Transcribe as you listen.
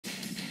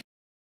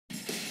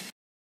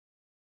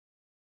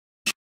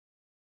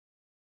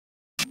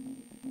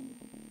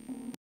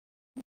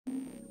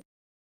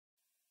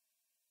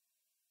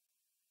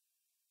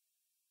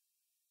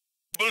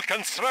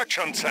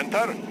Construction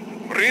center.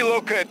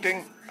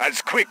 Relocating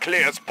as quickly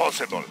as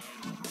possible.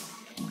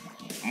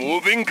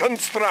 Moving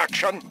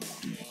construction.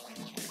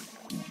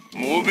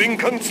 Moving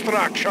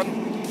construction.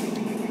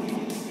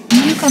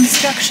 New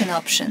construction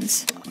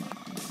options.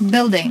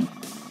 Building.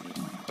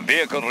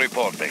 Vehicle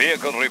reporting.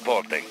 Vehicle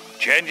reporting.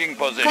 Changing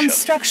position.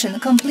 Construction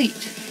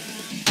complete.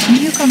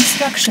 New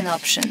construction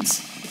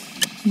options.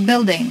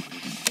 Building.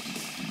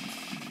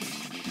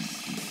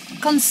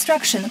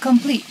 Construction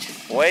complete.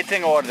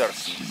 Waiting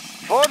orders.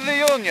 For the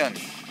Union.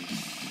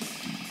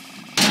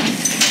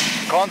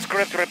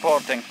 Conscript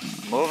reporting.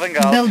 Moving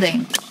out.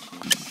 Building.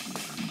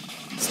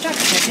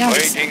 Structure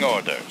garrison. Waiting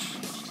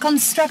orders.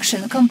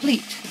 Construction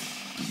complete.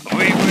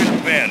 We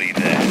will bury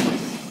them.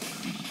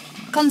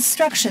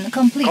 Construction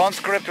complete.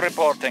 Conscript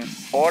reporting.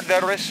 Order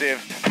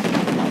received.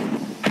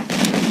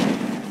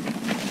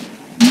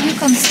 New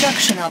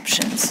construction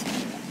options.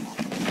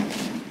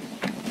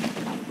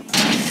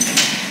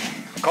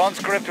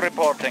 Conscript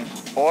reporting.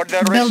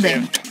 Order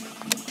Building. received.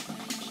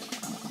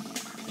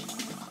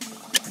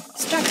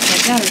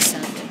 Structure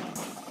garrison.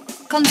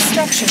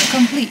 Construction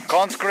complete.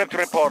 Conscript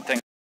reporting.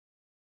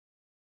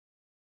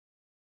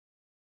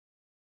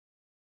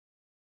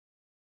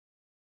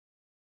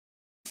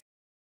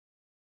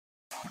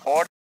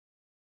 Order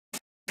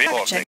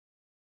Structure reporting.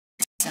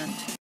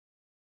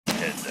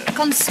 garrison.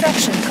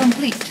 Construction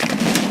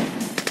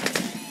complete.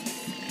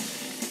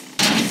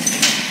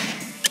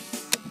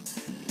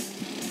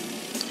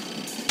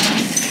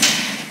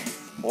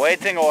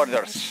 Waiting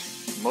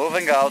orders.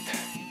 Moving out.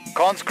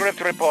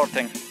 Conscript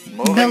reporting.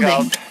 Moving Building.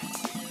 out.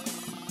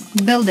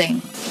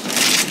 Building.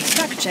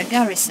 Structure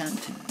garrisoned.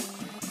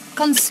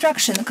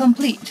 Construction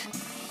complete.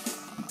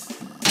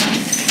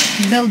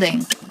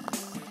 Building.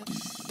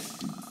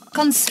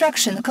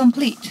 Construction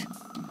complete.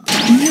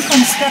 New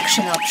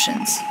construction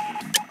options.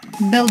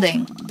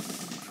 Building.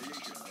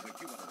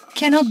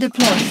 Cannot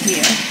deploy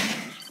here.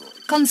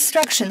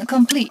 Construction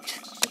complete.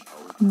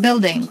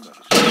 Building.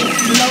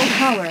 Low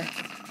power.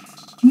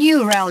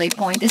 New rally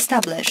point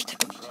established.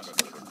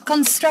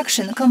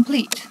 Construction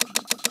complete.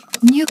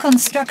 New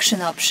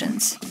construction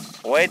options.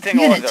 Waiting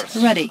Unit orders.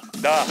 ready.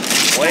 Da.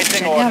 Waiting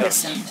Structure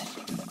orders.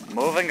 garrisoned.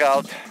 Moving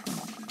out.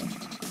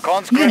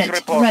 Conscript Unit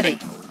reporting. ready.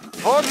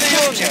 For the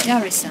Structure Union.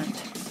 garrisoned.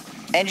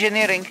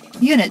 Engineering.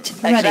 Unit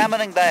ready.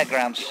 Examining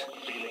diagrams.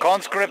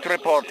 Conscript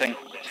reporting.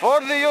 For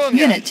the Union.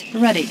 Unit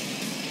ready.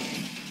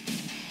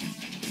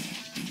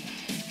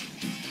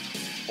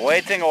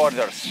 Waiting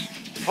orders.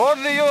 For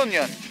the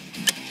Union.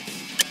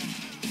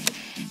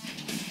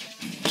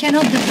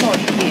 Cannot deploy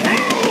here.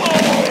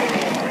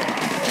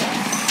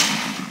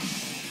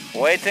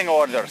 Waiting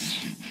orders.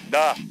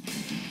 Da.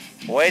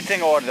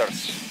 Waiting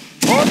orders.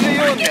 For the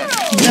Union.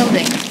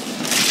 Building.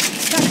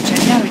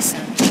 Structure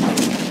garrison.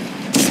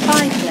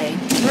 Spy plane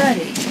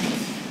ready.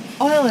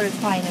 Oil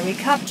refinery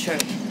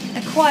captured.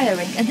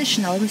 Acquiring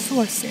additional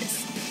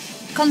resources.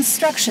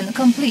 Construction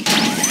complete.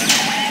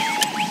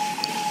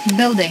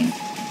 Building.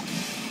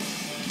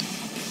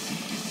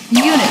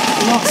 Unit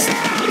lost.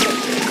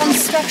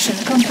 Construction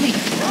complete.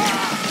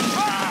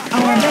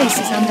 Our base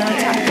is under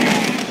attack.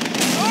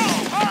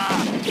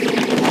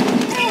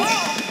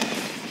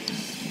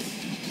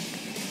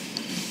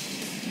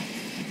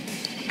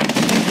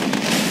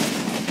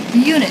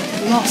 Unit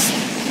lost.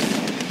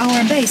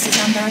 Our base is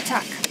under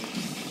attack.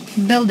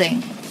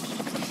 Building.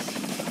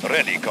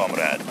 Ready,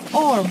 comrade.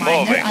 Ore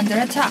miner Moving. under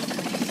attack.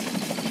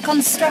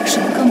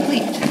 Construction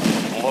complete.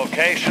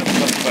 Location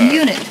confirmed.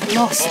 Unit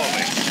lost.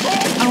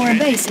 Moving. Our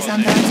base is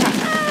under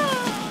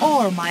attack.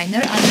 Ore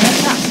miner under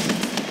attack.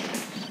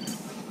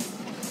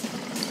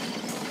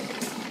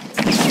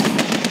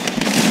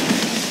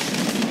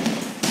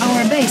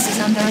 Our base is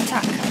under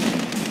attack.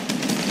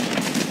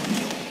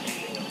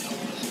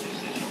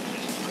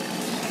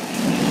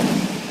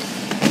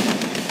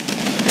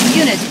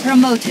 Unit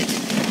promoted.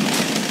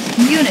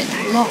 Unit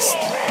lost.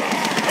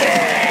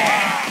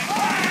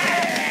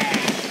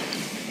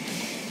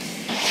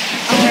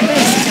 Our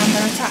base is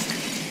under attack.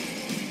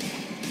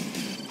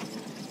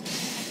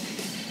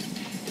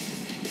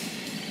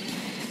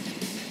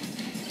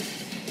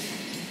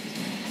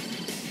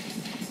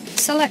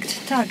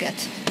 Select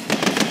target.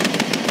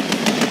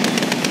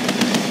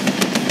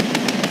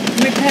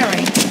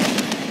 Repairing.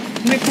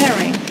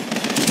 Repairing.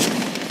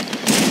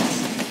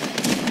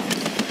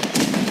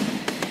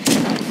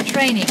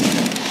 Training.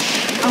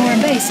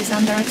 Our base is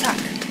under attack.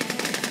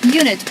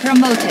 Unit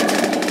promoted.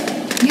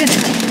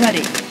 Unit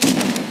ready.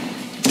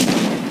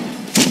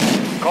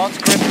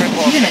 Conscript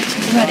reporting. Unit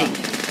ready.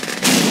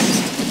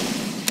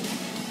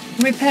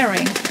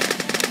 Repairing.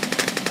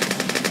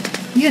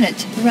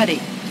 Unit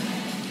ready.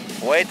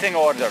 Waiting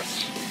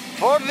orders.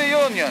 For the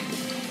Union.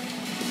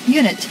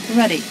 Unit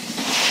ready.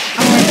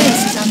 Our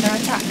base is under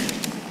attack.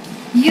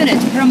 Unit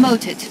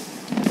promoted.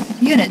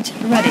 Unit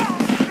ready.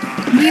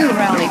 New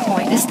rally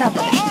point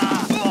established.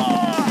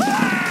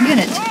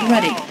 Unit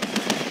ready.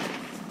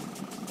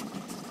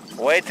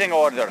 Waiting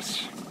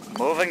orders.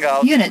 Moving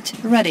out. Unit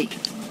ready.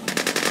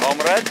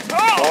 Comrade.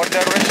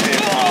 Order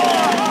received.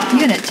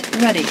 Unit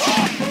ready.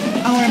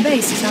 Our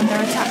base is under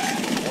attack.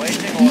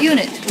 Waiting order.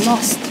 Unit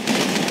lost.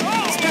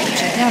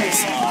 Structure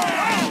garrison.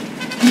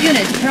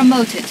 Unit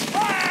promoted.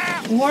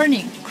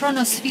 Warning,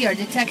 chronosphere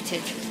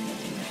detected.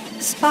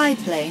 Spy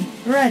plane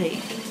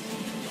ready.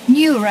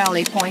 New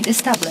rally point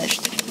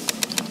established.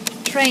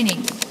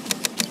 Training.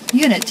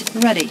 Unit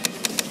ready.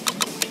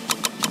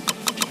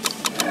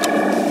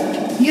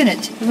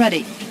 Unit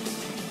ready.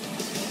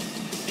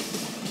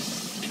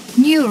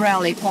 New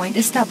rally point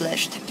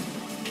established.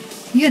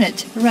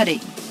 Unit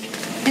ready.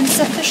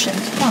 Insufficient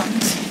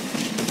funds.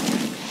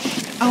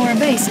 Our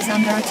base is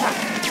under attack.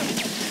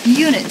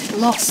 Unit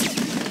lost.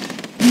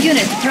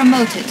 Unit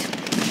promoted.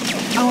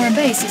 Our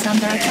base is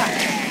under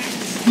attack.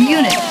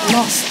 Unit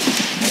lost.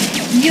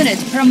 Unit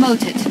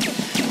promoted.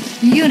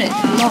 Unit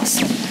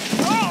lost.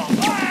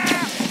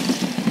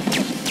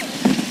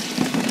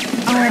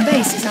 Our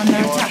base is under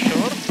attack.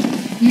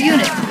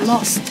 Unit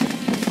lost.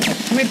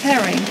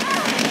 Repairing.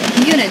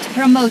 Unit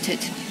promoted.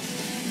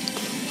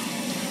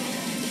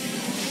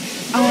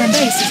 Our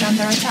base is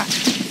under attack.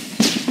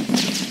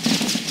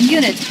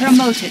 Unit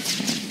promoted.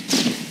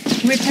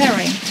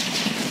 Repairing.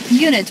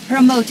 Unit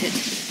promoted.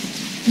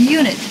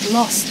 Unit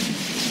lost.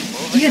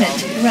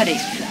 Unit ready.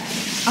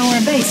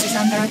 Our base is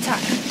under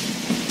attack.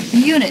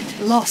 Unit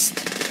lost.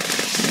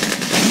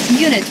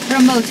 Unit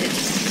promoted.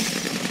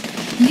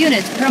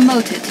 Unit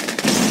promoted.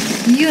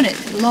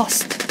 Unit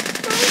lost.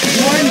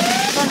 Warning,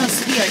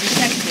 chronosphere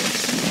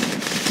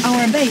detected.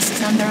 Our base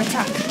is under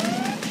attack.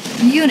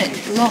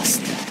 Unit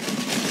lost.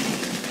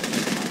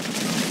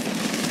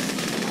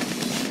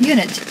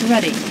 Unit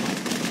ready.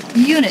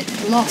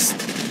 Unit lost.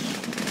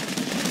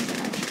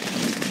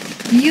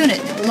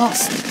 Unit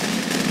lost.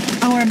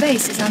 Our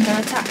base is under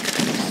attack.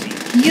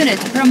 Unit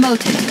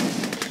promoted.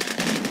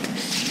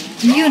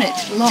 Unit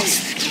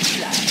lost.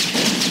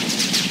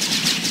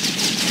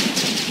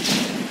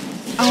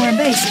 Our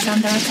base is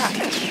under attack.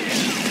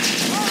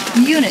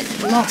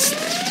 Unit lost.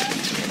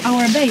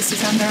 Our base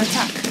is under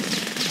attack.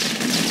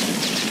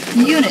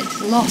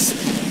 Unit lost.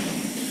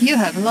 You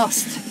have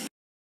lost.